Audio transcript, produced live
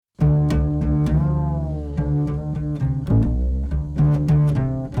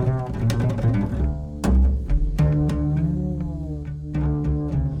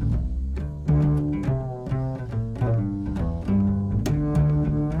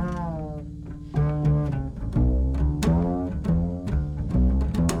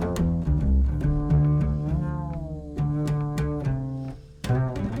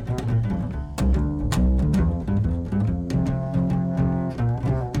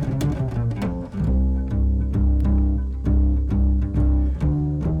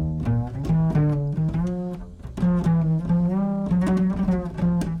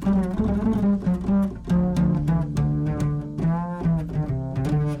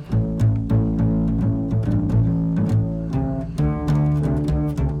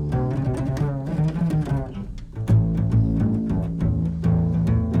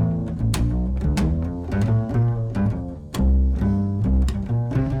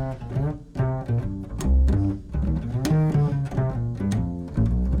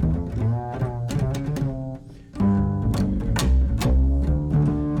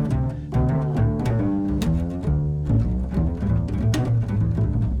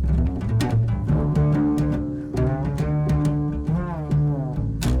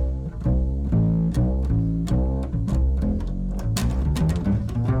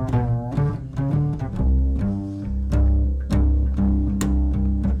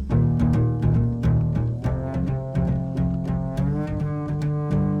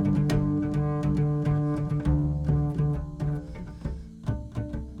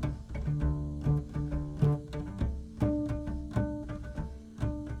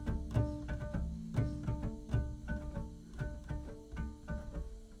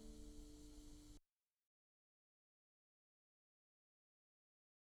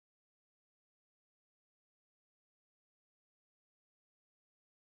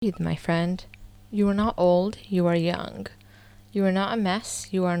Breathe, my friend. You are not old, you are young. You are not a mess,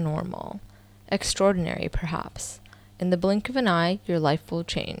 you are normal. Extraordinary, perhaps. In the blink of an eye, your life will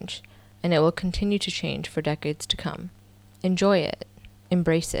change, and it will continue to change for decades to come. Enjoy it.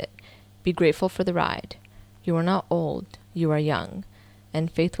 Embrace it. Be grateful for the ride. You are not old, you are young, and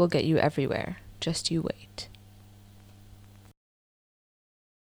faith will get you everywhere. Just you wait.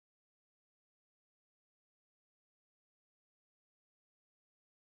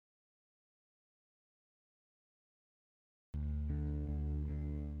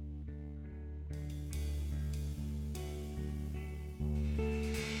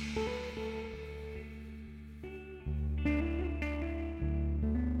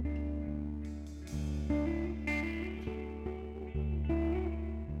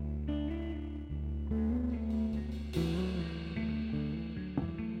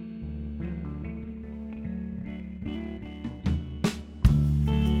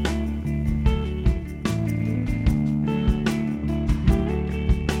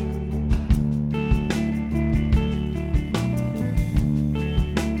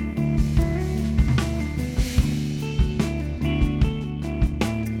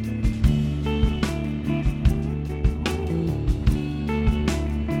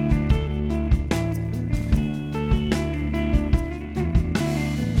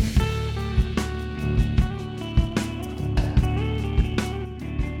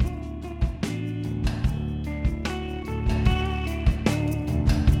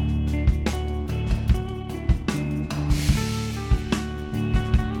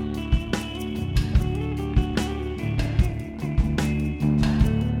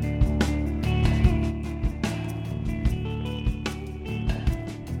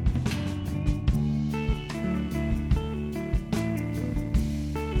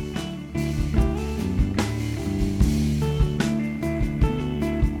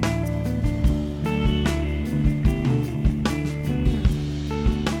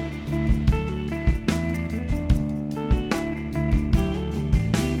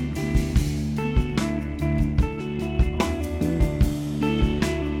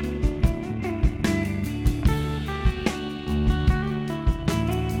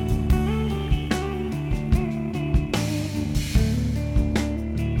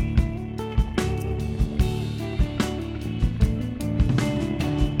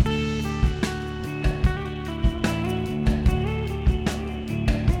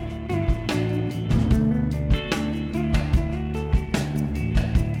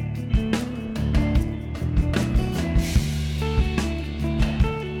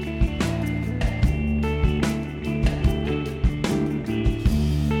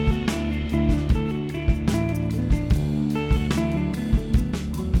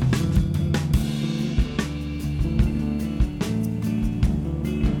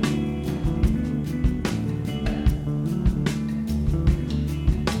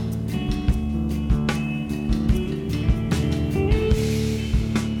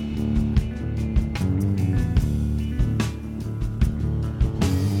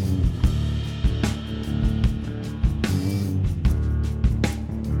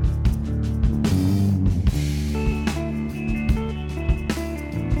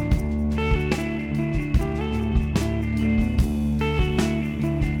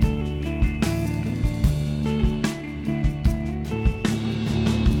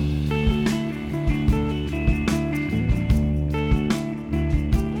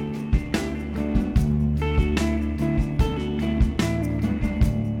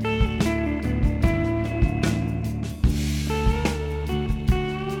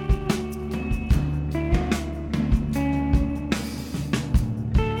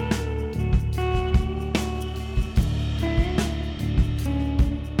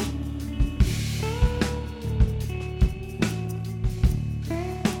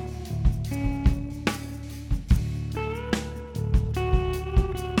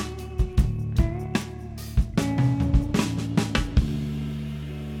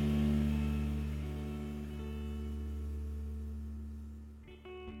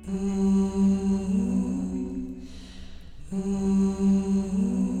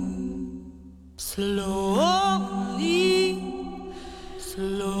 Slowly,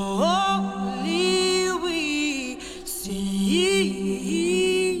 slowly we see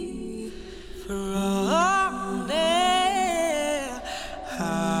from there.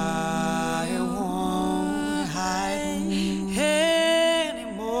 I won't hide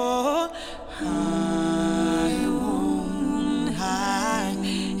anymore. I won't hide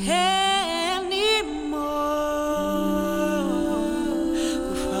anymore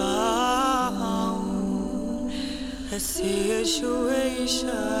from a situation.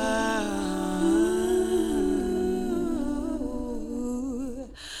 Slowly,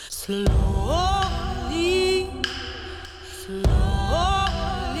 slowly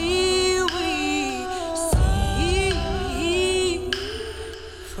we see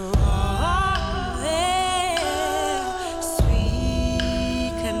for all their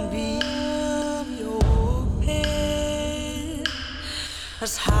sweet can be open.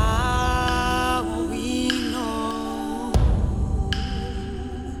 That's how we know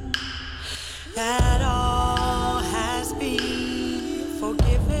that all has been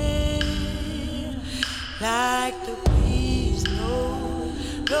forgiven. Like the breeze, no,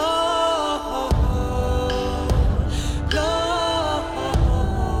 Lord, Lord,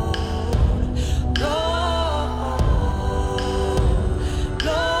 Lord, Lord,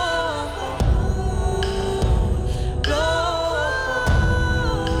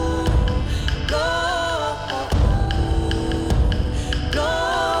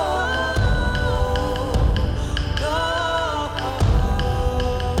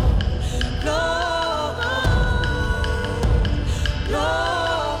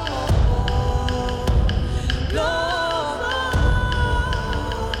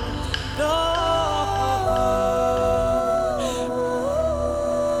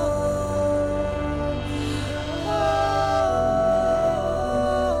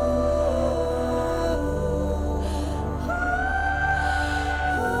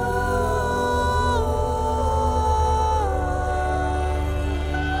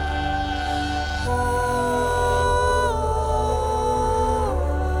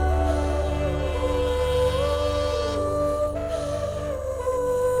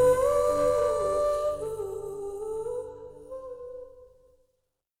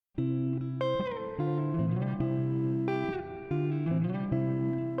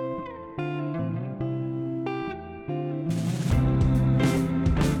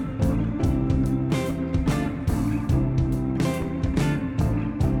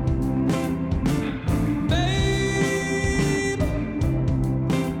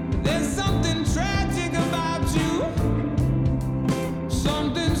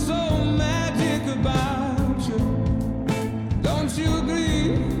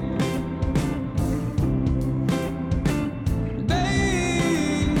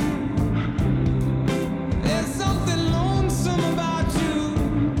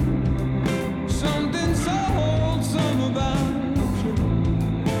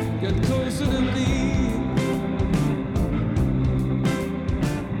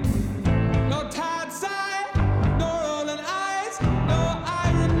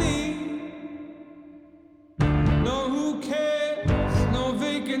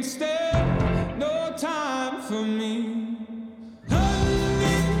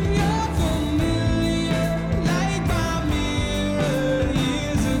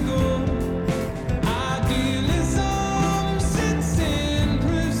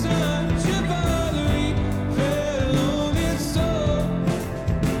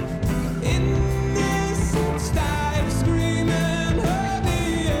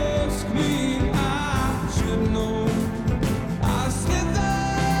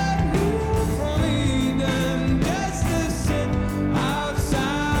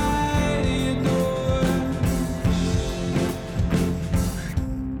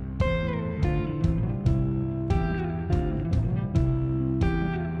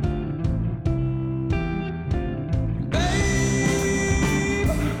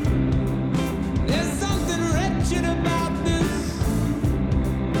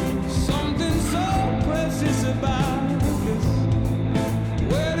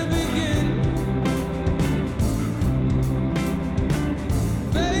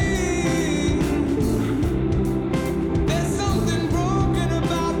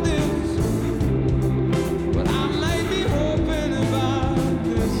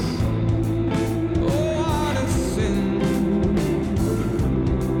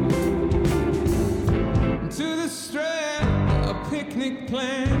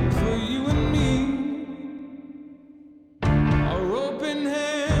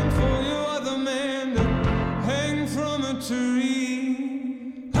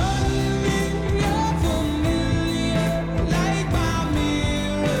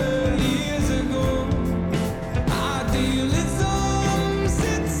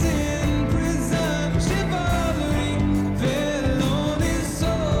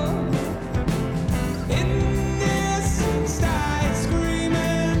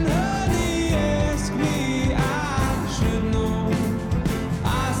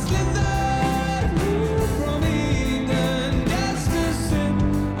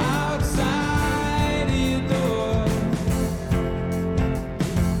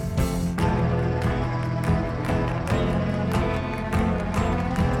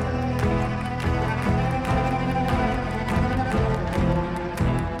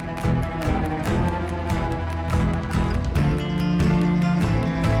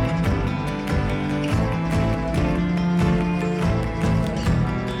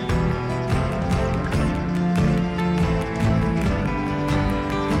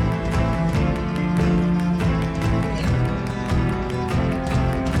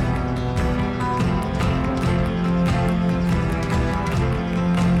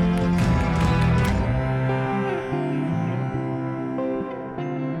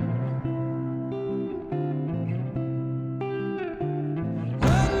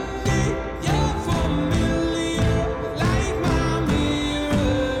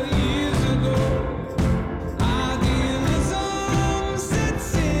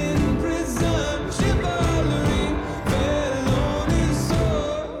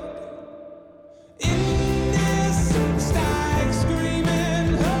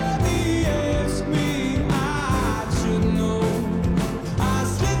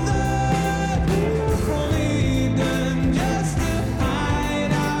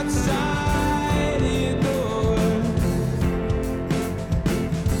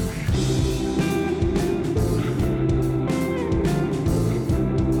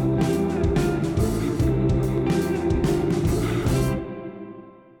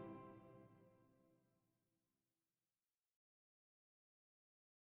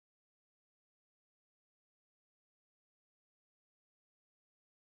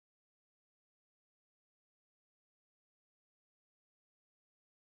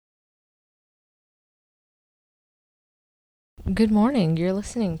 Good morning. You're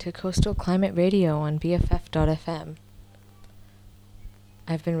listening to Coastal Climate Radio on BFF.fm.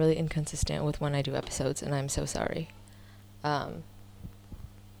 I've been really inconsistent with when I do episodes, and I'm so sorry. This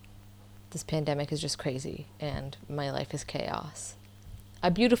pandemic is just crazy, and my life is chaos. A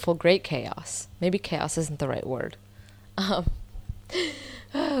beautiful, great chaos. Maybe chaos isn't the right word. But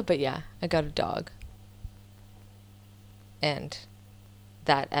yeah, I got a dog. And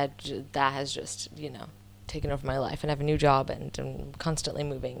that has just, taken over my life, and I have a new job, and I'm constantly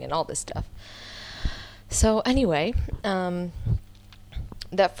moving and all this stuff. So anyway, that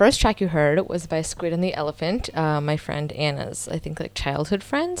first track you heard was by Squid and the Elephant, my friend Anna's, I think, like childhood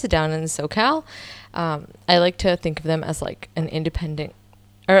friends down in SoCal. I like to think of them as like an independent,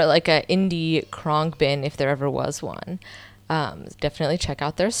 or like a indie Khruangbin if there ever was one. Definitely check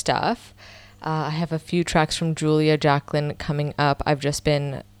out their stuff. I have a few tracks from Julia Jacklin coming up. I've just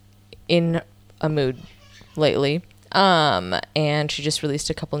been in a mood lately. And she just released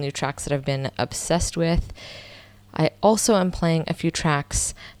a couple new tracks that I've been obsessed with. I also am playing a few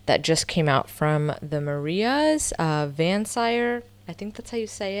tracks that just came out from the Marías, Vansire, I think that's how you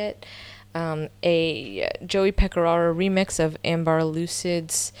say it. A Joey Pecoraro remix of Ambar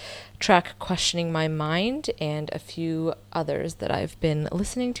Lucid's track Questioning My Mind, and a few others that I've been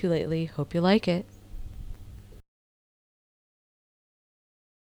listening to lately. Hope you like it.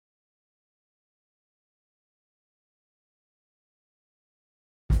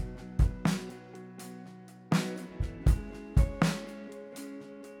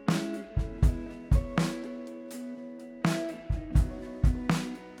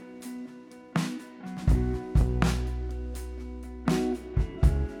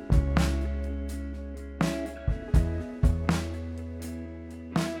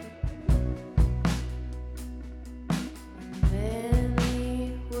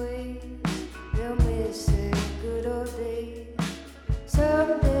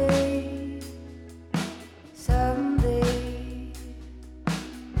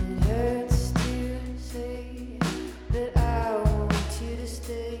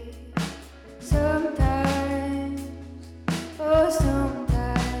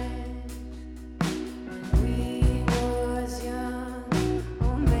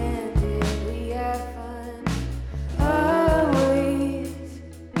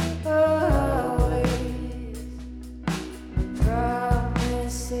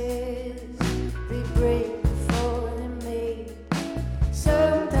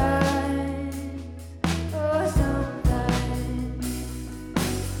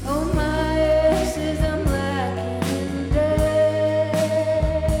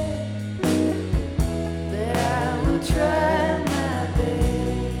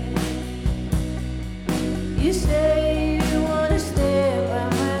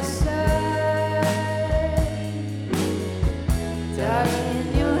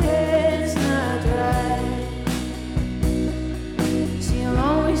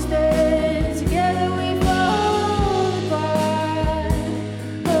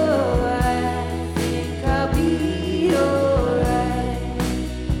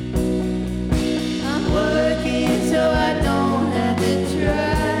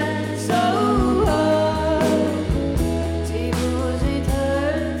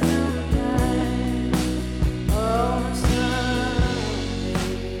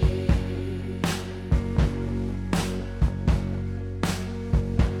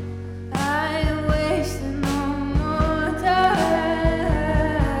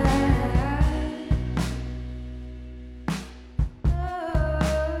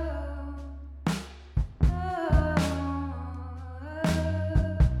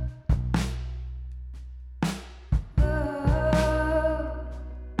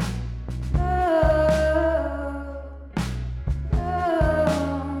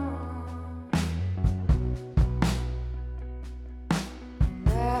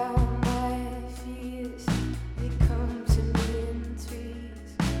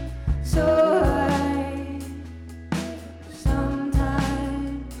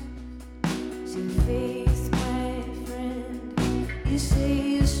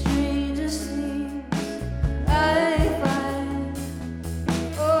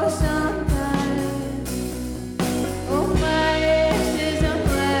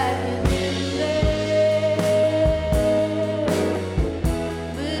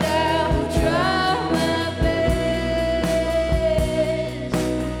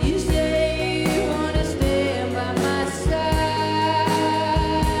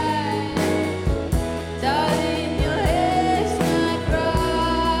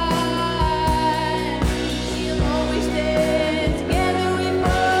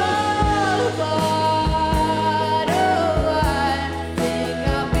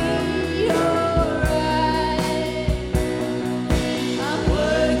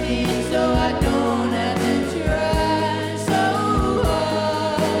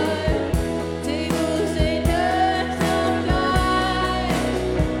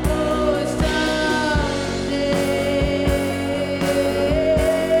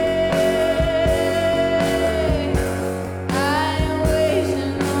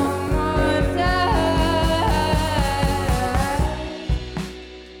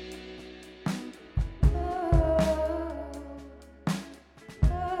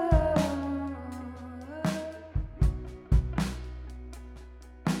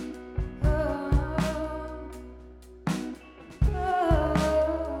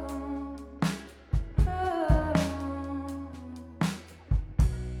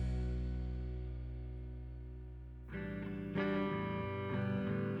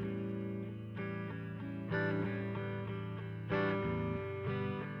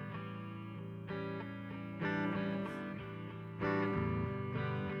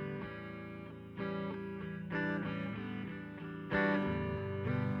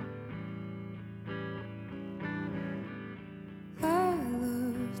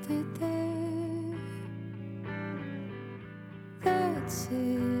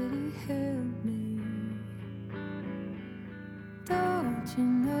 you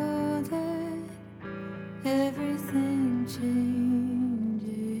know that everything changes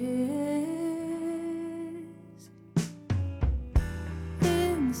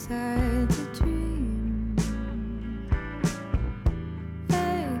inside the dream?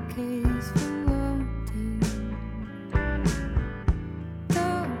 Vacates for wanting.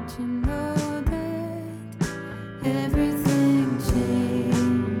 Don't you know that everything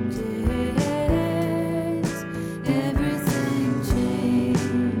changes? Everything changes.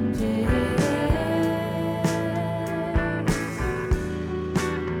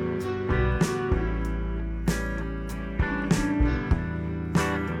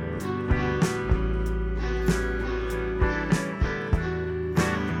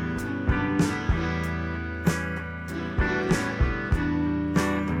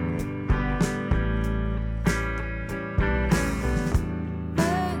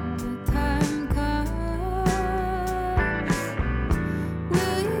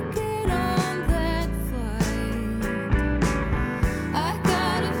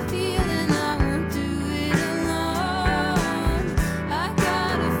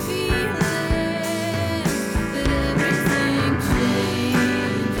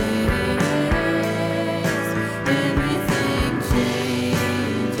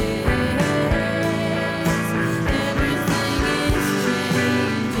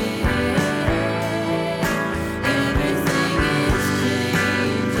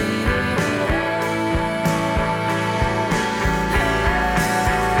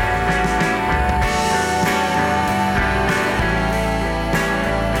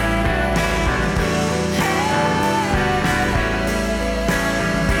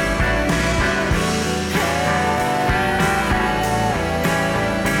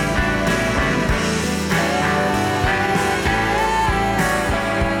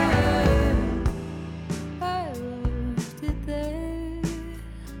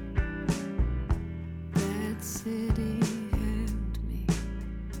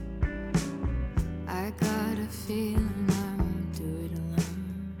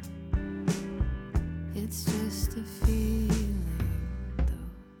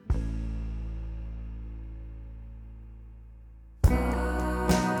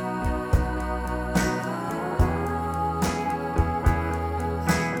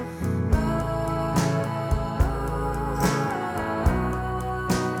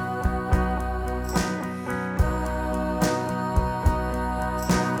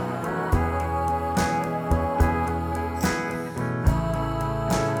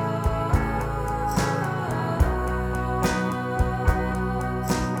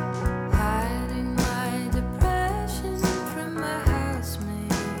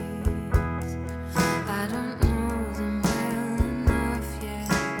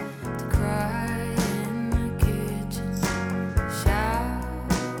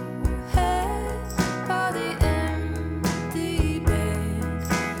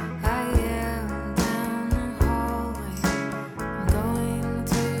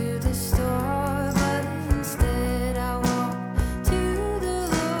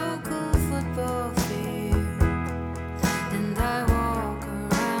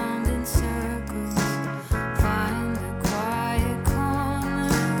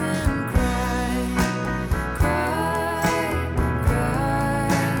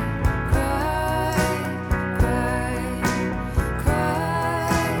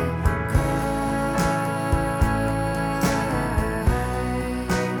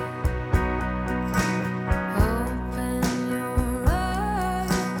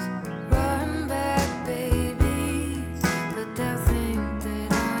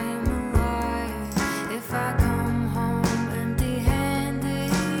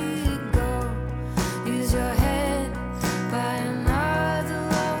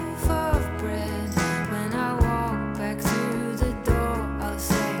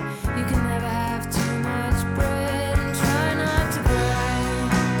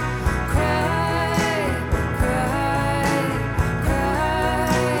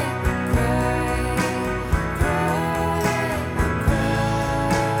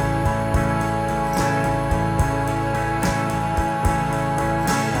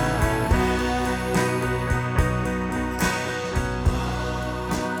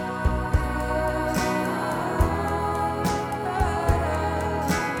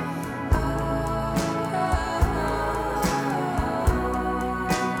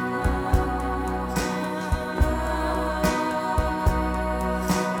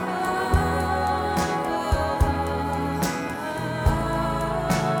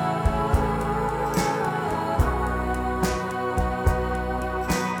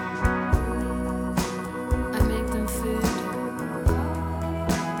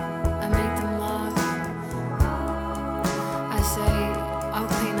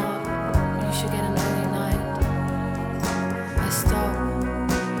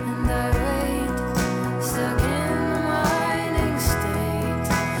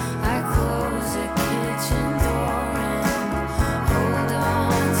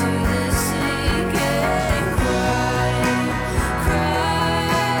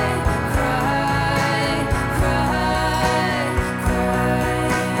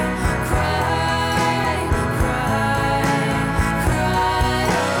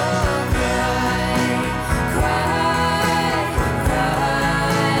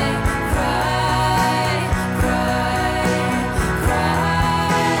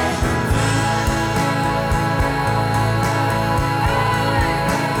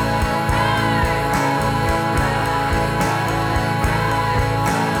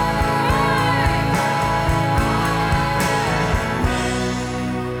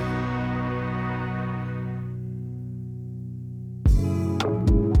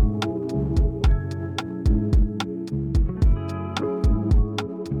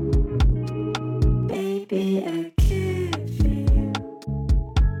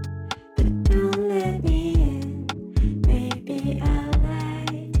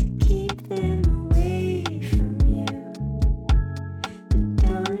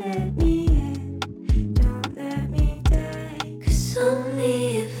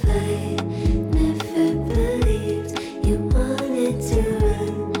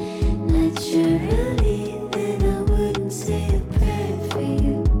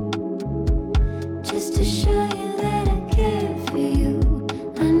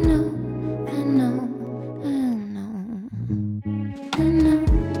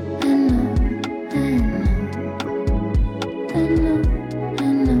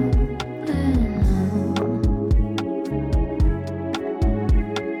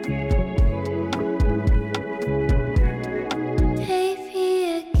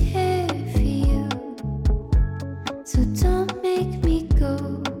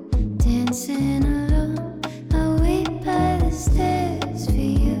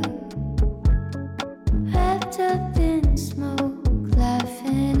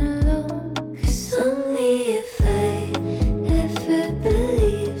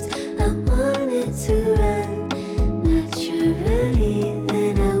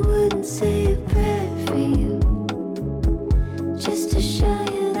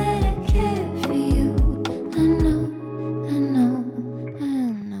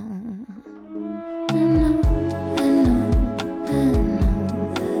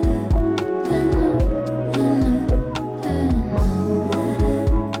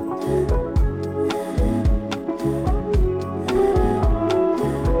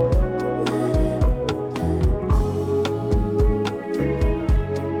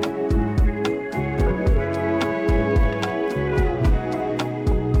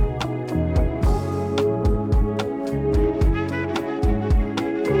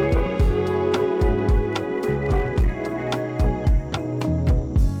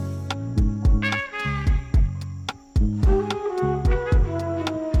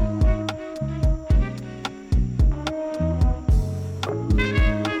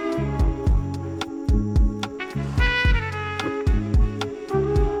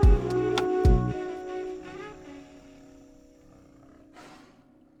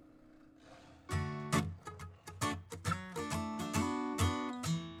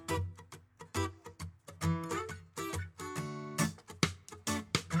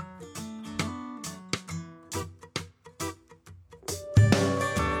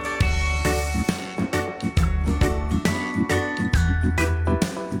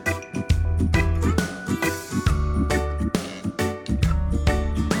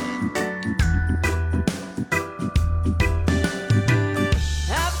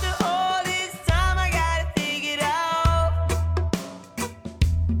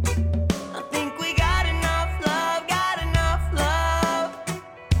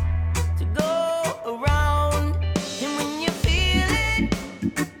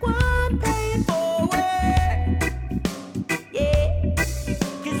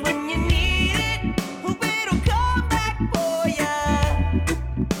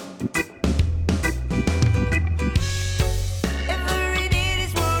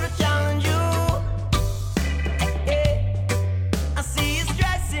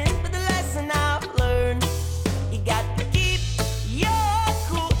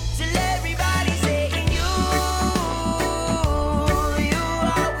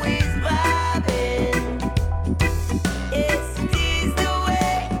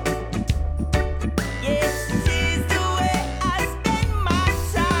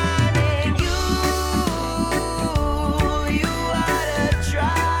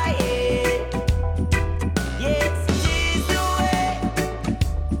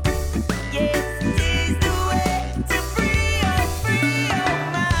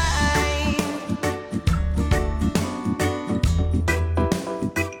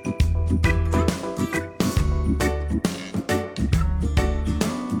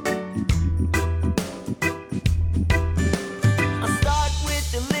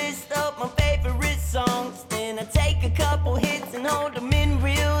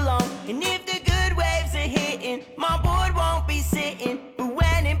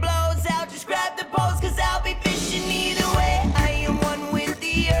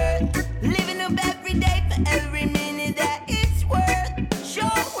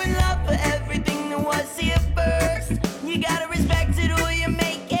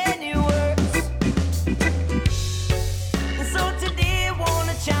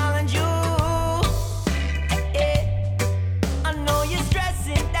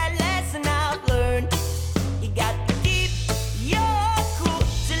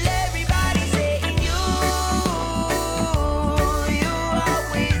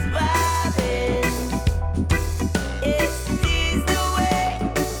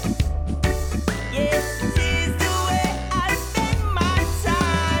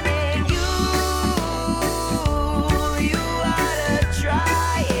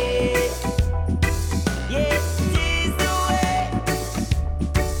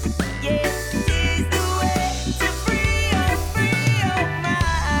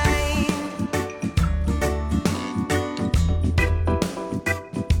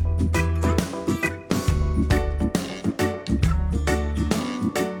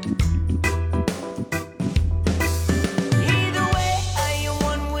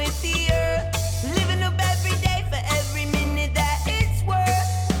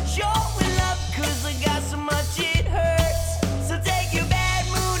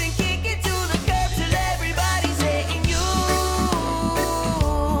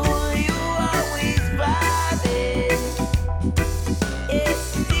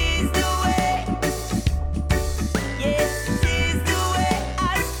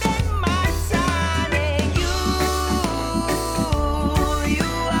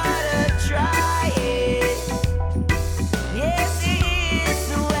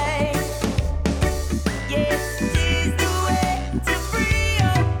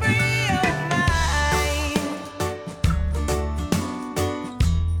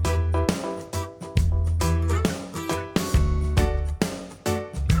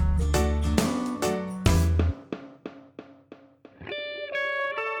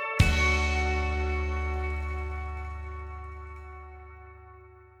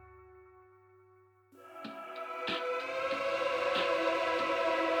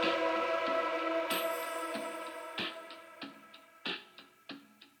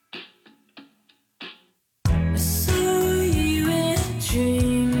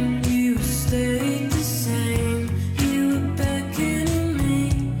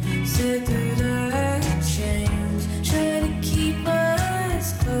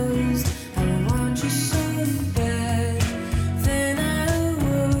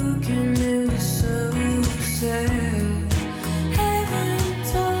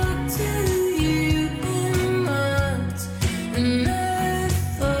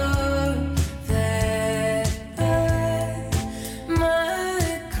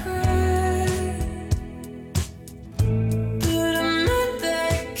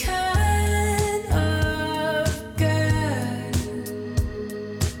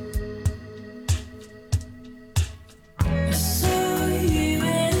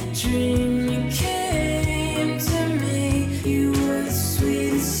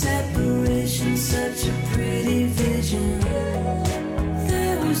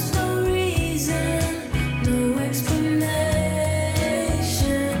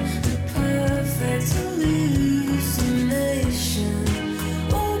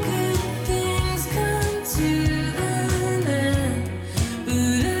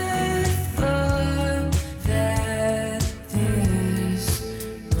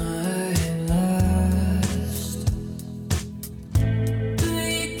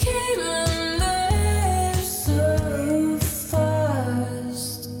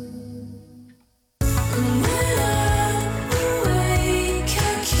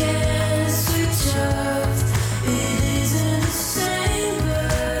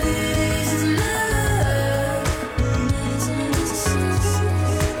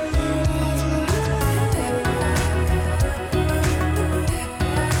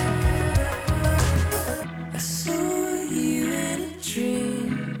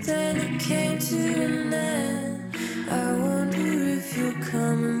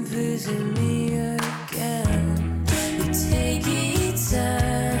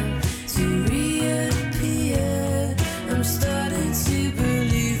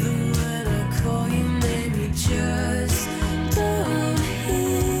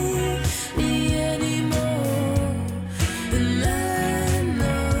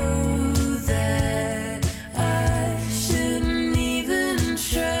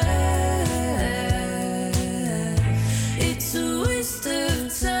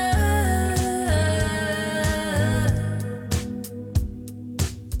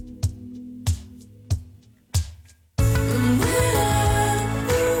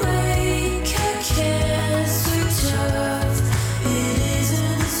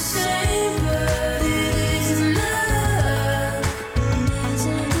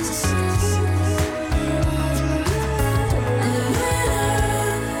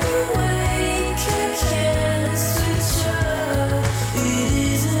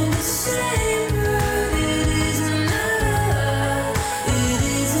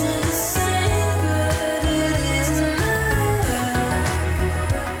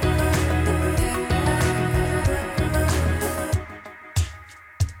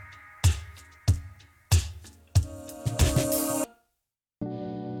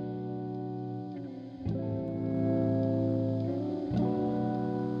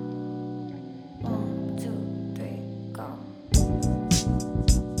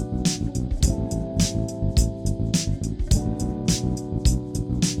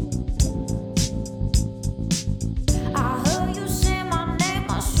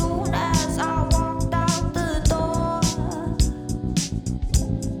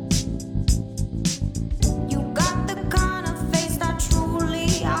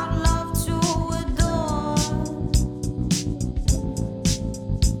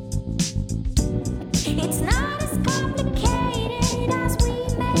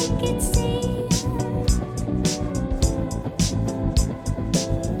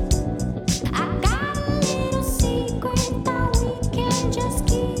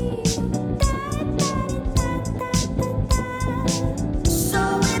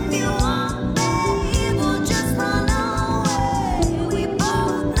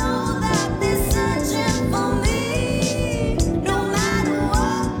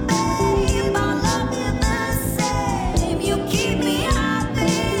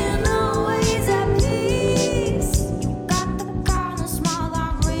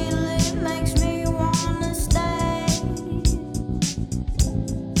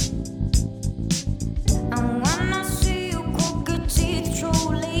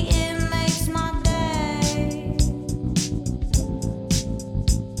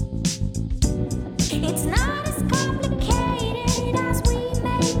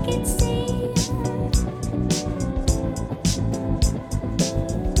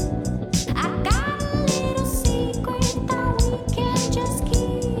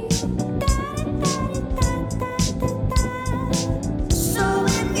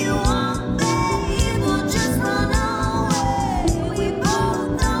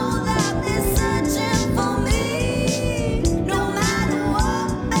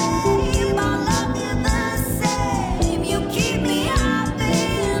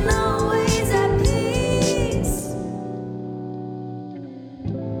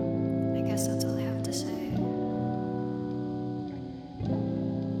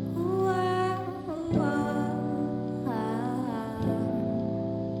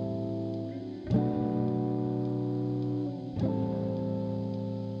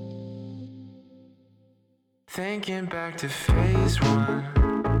 Thinking back to phase one,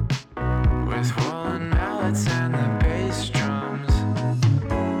 with woolen mallets and the bass drums.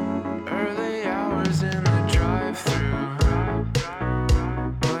 Early hours in the drive-thru,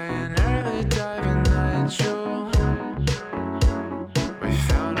 playing early diving night jewel. We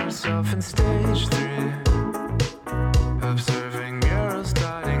found ourselves in stage 3, observing murals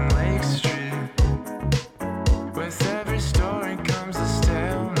dotting Lake Street. With every story comes a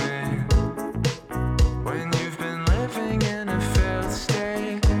stalemate. When you've been living in a failed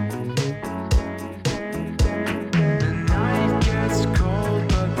state, the night gets cold,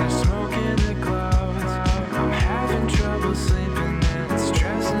 but there's smoke in the clouds. I'm having trouble sleeping and it's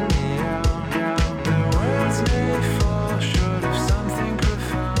stressing me out. The words may fall short of something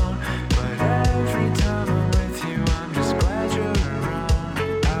profound, but every time I'm with you, I'm just glad you're around.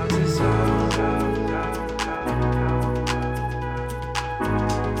 Out is out.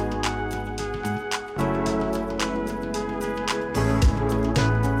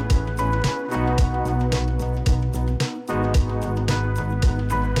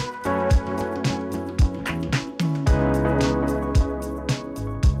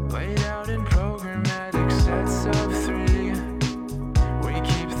 Laid out in programmatic sets of 3, we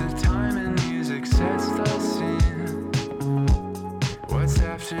keep the time and music sets the scene. What's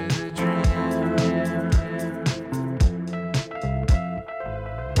after the dream?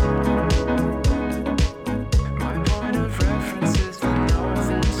 My point of reference is the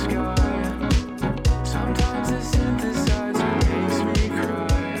northern sky. Sometimes the synthesizer makes me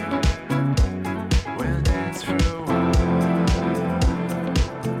cry. We'll dance for a while.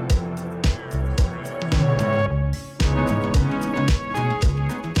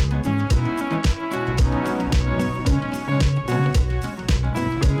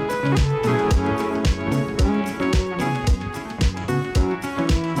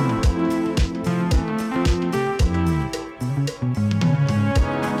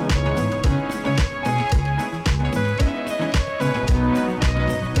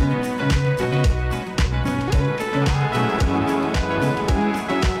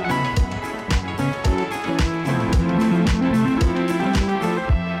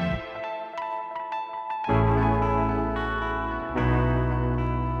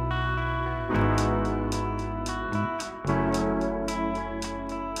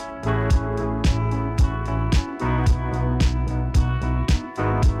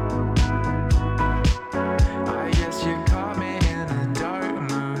 I guess you caught me in a dark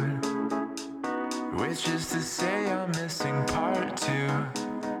mood, which is to say I'm missing part 2.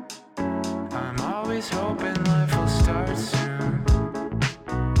 I'm always hoping life will start soon.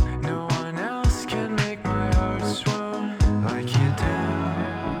 No one else can make my heart swoon like you do.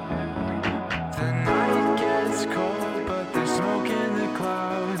 The night gets cold, but there's smoke in the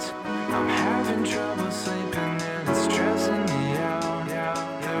clouds. I'm having trouble sleeping and it's stressing me out.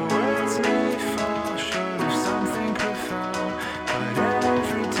 The words may fall short of something profound, but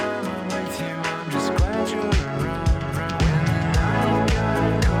every time I'm with you, I'm just glad you're around. When the night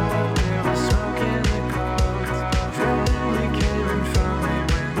got cold, there was smoke in the clouds. Then you came and found me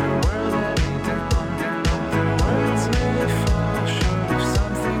when the world let me down. The words may fall short of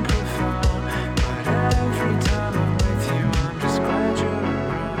something profound, but every time I'm with you, I'm just glad you're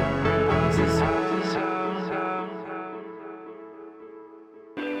around. How's this house?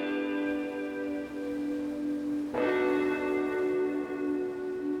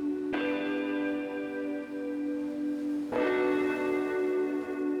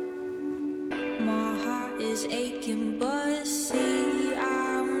 My heart is aching, but see,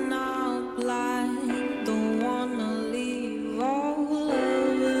 I'm not blind. Don't wanna leave all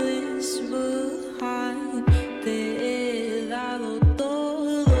of this behind. Te he dado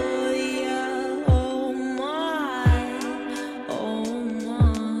todo, yeah, oh my, oh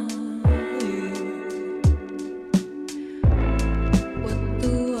my. What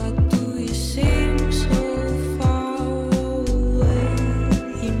do I do? You seem so far away.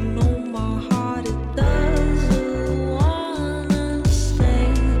 You know my heart, it doesn't want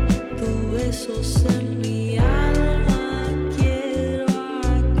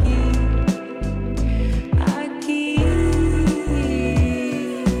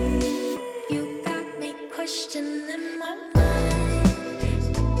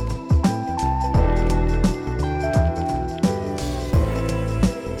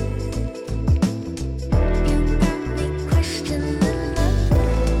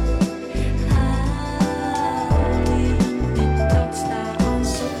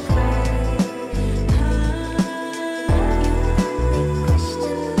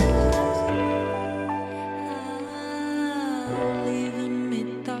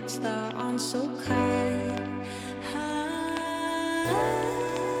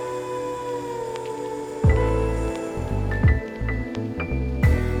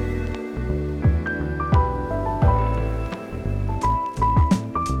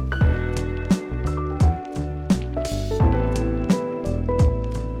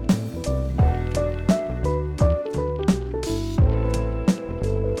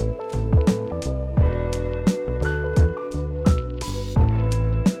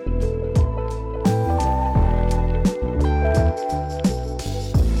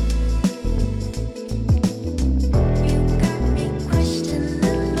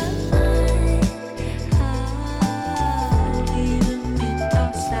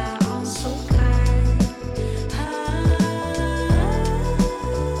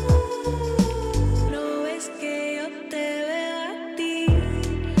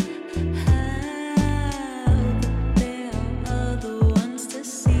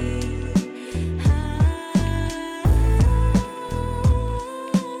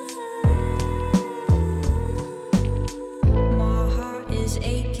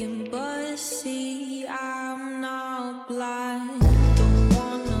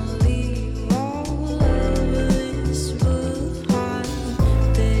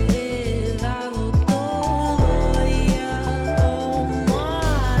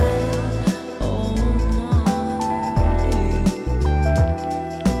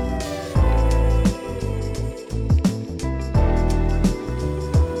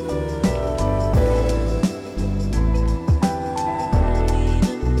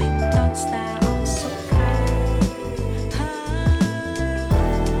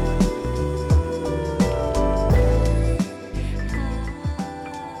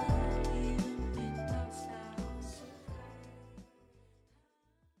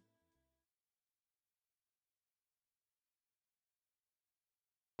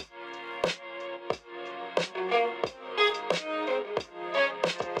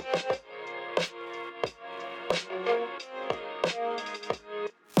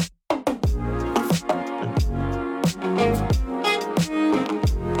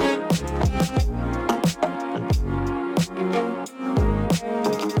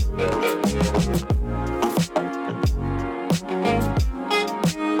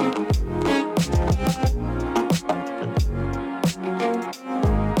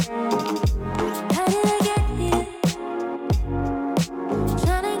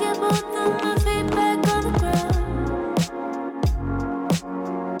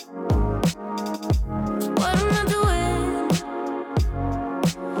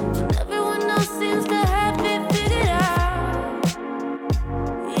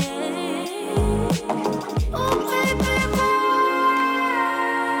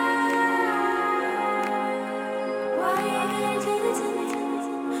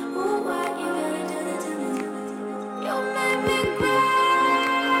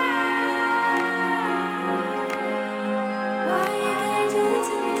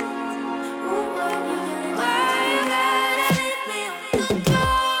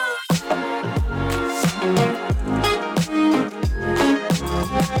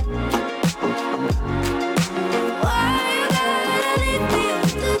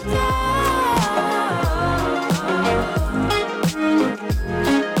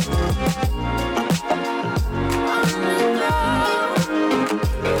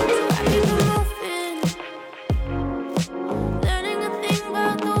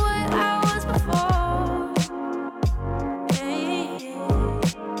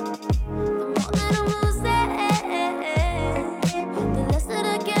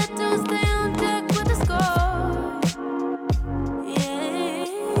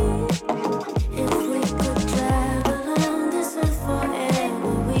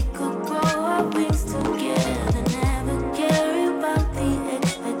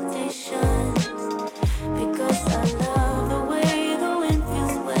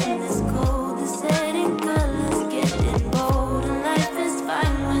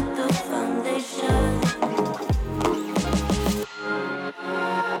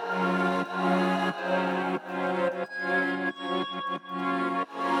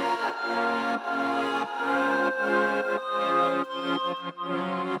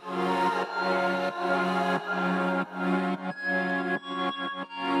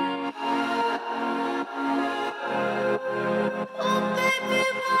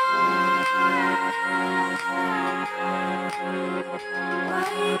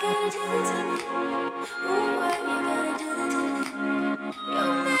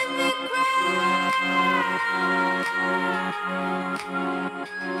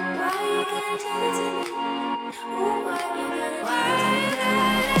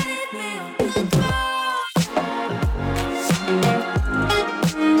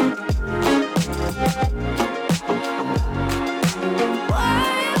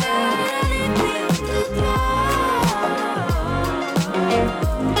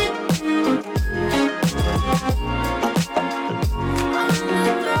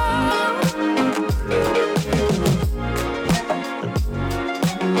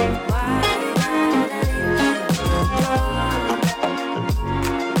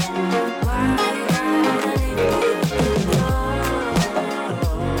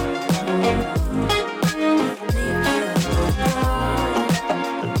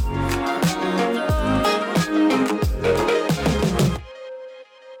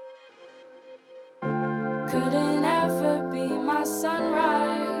Couldn't ever be my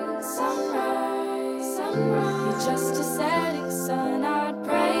sunrise, sunrise, sunrise. You're just a setting sun. I'd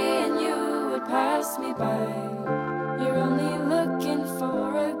pray and you would pass me by. You're only looking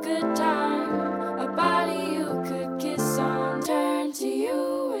for a good time, a body you could kiss on. Turn to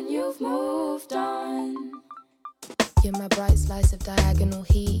you and you've moved on. You're my bright slice of diagonal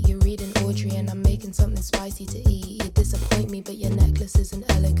heat. You're reading Audrey and I'm making something spicy to eat. You disappoint me, but your necklace is an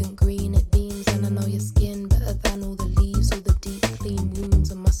elegant green. It beams and I know your skin better than all the leaves. All the deep clean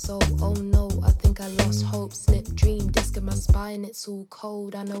wounds on my soul. Oh no, I think I lost hope. Slip dream, disc in my spine, it's all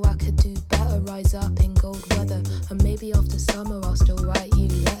cold. I know I could do better, rise up in cold weather. And maybe after summer I'll still write you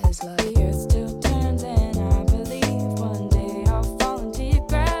letters like The earth still turns and I believe one day I'll fall into your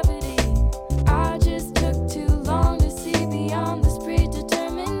gravity. I just took too long to see beyond this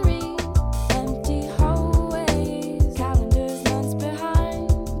predetermined read. Empty hallways, calendars, months behind.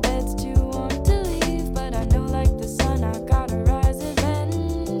 Beds too warm to leave, but I know like the sun I gotta rise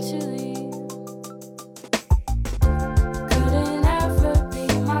eventually. Couldn't ever be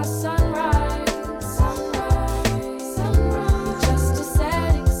my sunrise, sunrise, sunrise. You're just a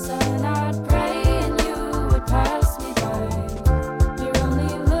setting sun. I'd pray and you would pass me by. You're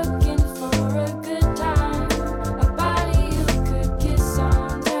only looking for a good time, a body you could kiss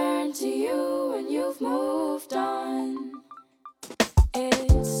on. Turn to you and you've moved on.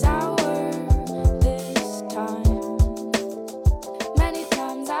 It's sour this time. Many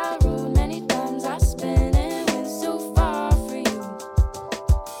times I rode, many times I spin and went so far for you.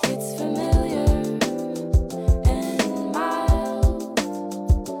 It's familiar and mild.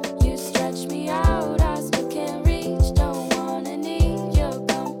 You stretch me out, I still can't reach. Don't wanna need your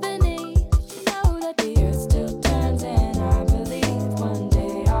company. You know that the earth still turns and I believe one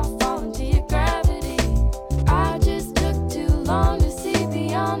day I'll fall into your gravity. I just took too long to see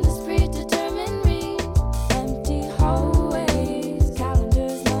beyond this predetermined read. Empty hallways,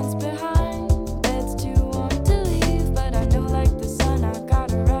 calendars, months behind. Beds too warm to leave, but I know like the sun I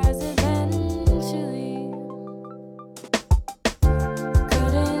gotta rise eventually.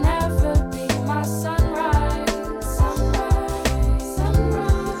 Couldn't ever be my sunrise, sunrise,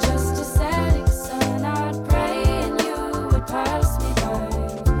 sunrise. You're just a setting sun. I'd pray and you would pass me by.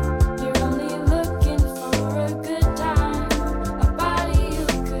 You're only looking for a good time, a body you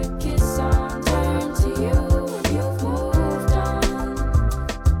could kiss on. Turn to you and you've moved on.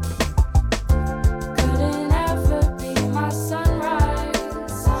 Couldn't ever be my sunrise,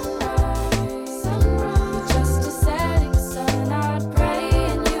 sunrise, sunrise. You're just a setting sun. I'd pray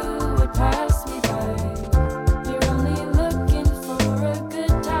and you would pass me by. You're only looking for a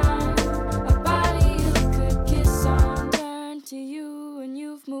good time, a body you could kiss on. Turn to you and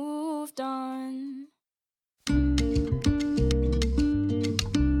you've moved on.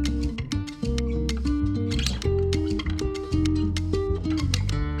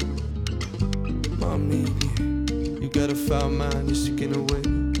 Mommy, you got a foul mind, you're seeking away.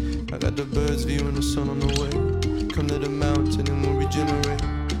 I got the birds view and the sun on the way. Come to the mountain and we'll regenerate.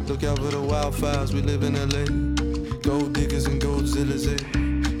 Look out for the wildfires, we live in LA. Gold diggers and goldzillas, eh?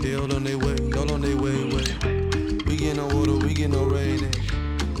 They all on their way, way. We get no water, we get no rain, eh?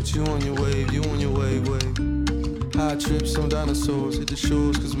 But you on your wave, wave. High trips on dinosaurs, hit the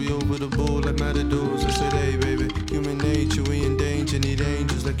shores, cause we over the board like matadors. I said, hey baby, human nature, we in danger, need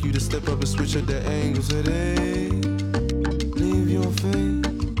angels like you to step up and switch up the angles. Said, hey, leave your fate,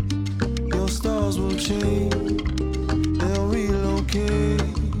 your stars will change, they'll relocate,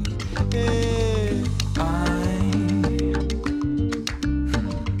 yeah. I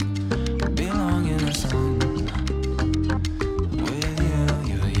belong in the sun with you.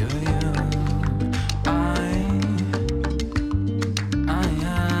 I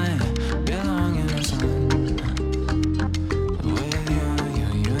belong in the sun with you.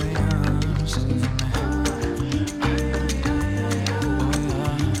 Sing for me.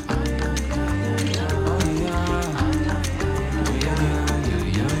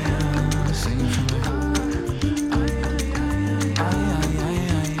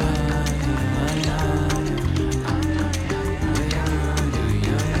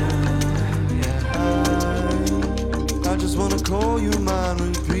 you mine,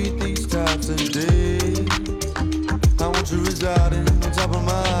 repeat these types of days. I want you residing on top of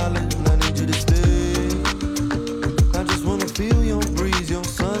my island, I need you to stay. I just wanna feel your breeze, your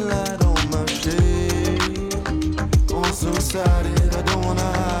sunlight on my shade. Oh, I'm so excited, I don't wanna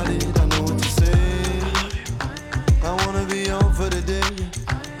hide it, I know what to say. I wanna be on for the day,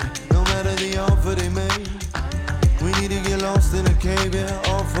 no matter the offer they make. We need to get lost in a cave, yeah,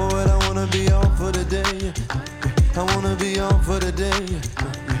 all for it, I wanna be on for the day. I wanna be on for the day,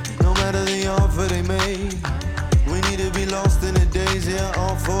 no matter the offer they make. We need to be lost in the days, yeah,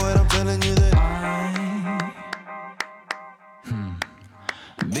 all for it, I'm telling you that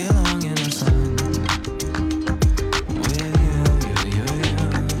I belong in the sun with you.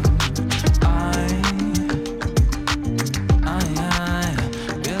 I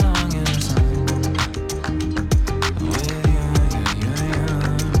belong in the sun with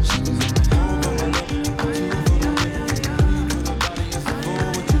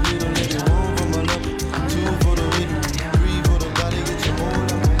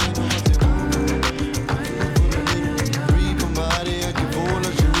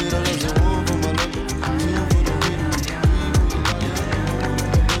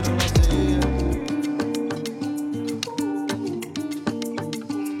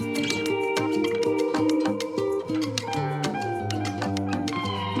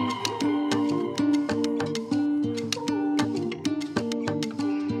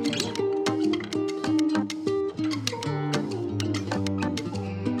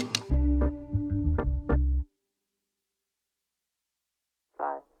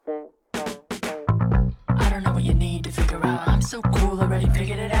I don't know what you need to figure out. I'm so cool, already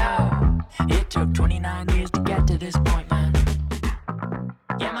figured it out. It took 29 years to get to this point, man.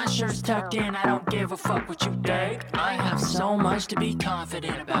 Yeah, my shirt's tucked in, I don't give a fuck what you think. I have so much to be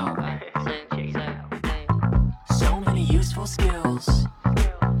confident about. So many useful skills.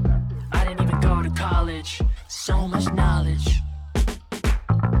 I didn't even go to college. So much knowledge.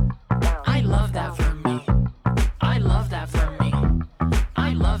 I love that for me. I love that for me.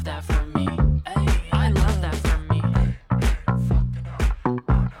 I love that for me. Hey, I love that for me.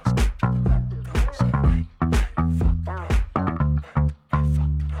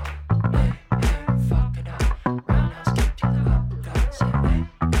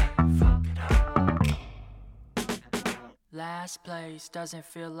 Last place doesn't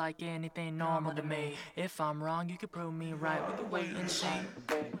feel like anything normal to me. If I'm wrong, you could prove me right. We can wait and see.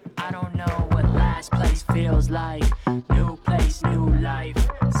 I don't know what last place feels like. New place, new life.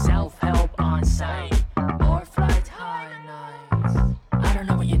 Self-help on site. Or flights, high nights. I don't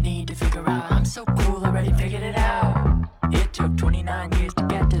know what you need to figure out. I'm so cool, already figured it out. It took 29 years to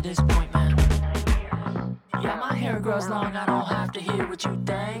get to this point, man. Yeah, my hair grows long, I don't have to hear what you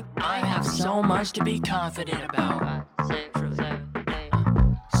think. I have so much to be confident about.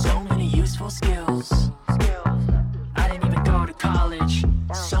 So many useful skills. I didn't even go to college.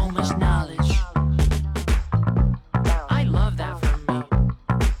 So much knowledge. I love that for me.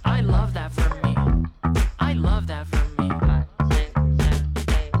 I love that for me. I love that for me.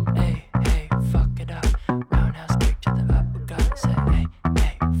 Hey, hey, fuck it up. Roundhouse kick to the uppercut. Say, hey,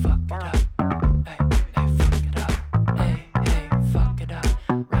 hey, fuck it up. Hey, hey, fuck it up. Hey, hey, fuck it up.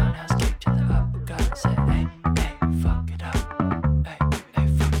 Roundhouse kick to the uppercut. Say, hey, hey, fuck it up. Hey, hey,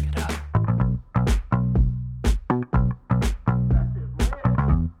 fuck it up.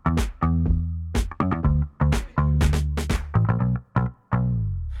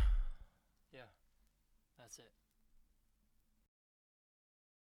 Yeah, that's it.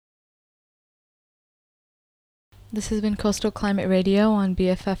 This has been Coastal Climate Radio on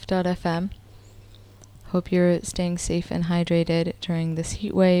BFF.fm. Hope you're staying safe and hydrated during this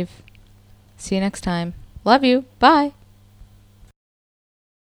heat wave. See you next time. Love you. Bye.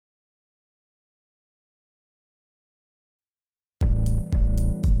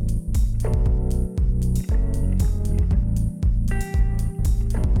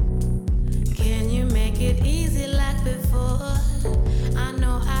 Can you make it easy like before? I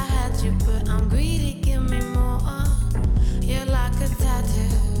know I had you, but I'm greedy, give me more. You're like a tattoo,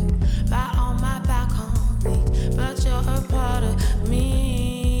 right on my back home beach, but you're a part of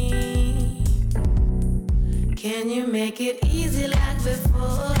me. Can you make it easy like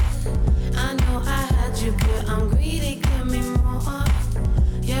before? I know I had you, but I'm greedy, give me more.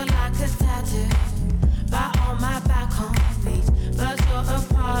 You're like a tattoo, right on my back home beach, but you're a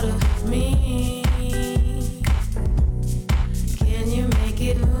part of me. Can you make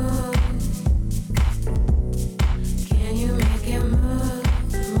it move? Can you make it move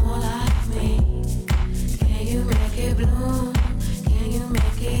more like me? Can you make it bloom? Can you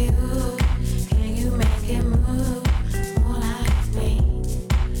make it you? Can you make it move more like me?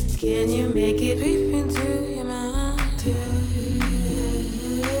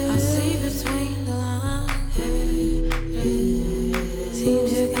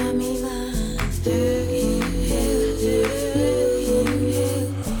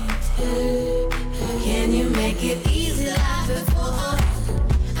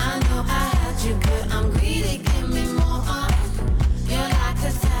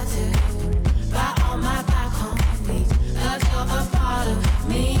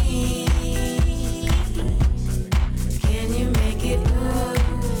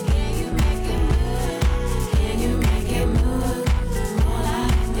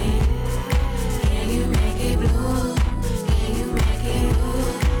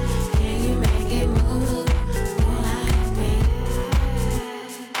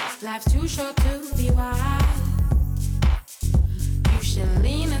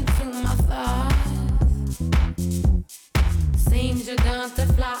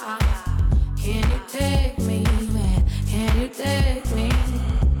 take me.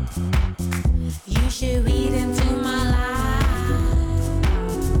 You should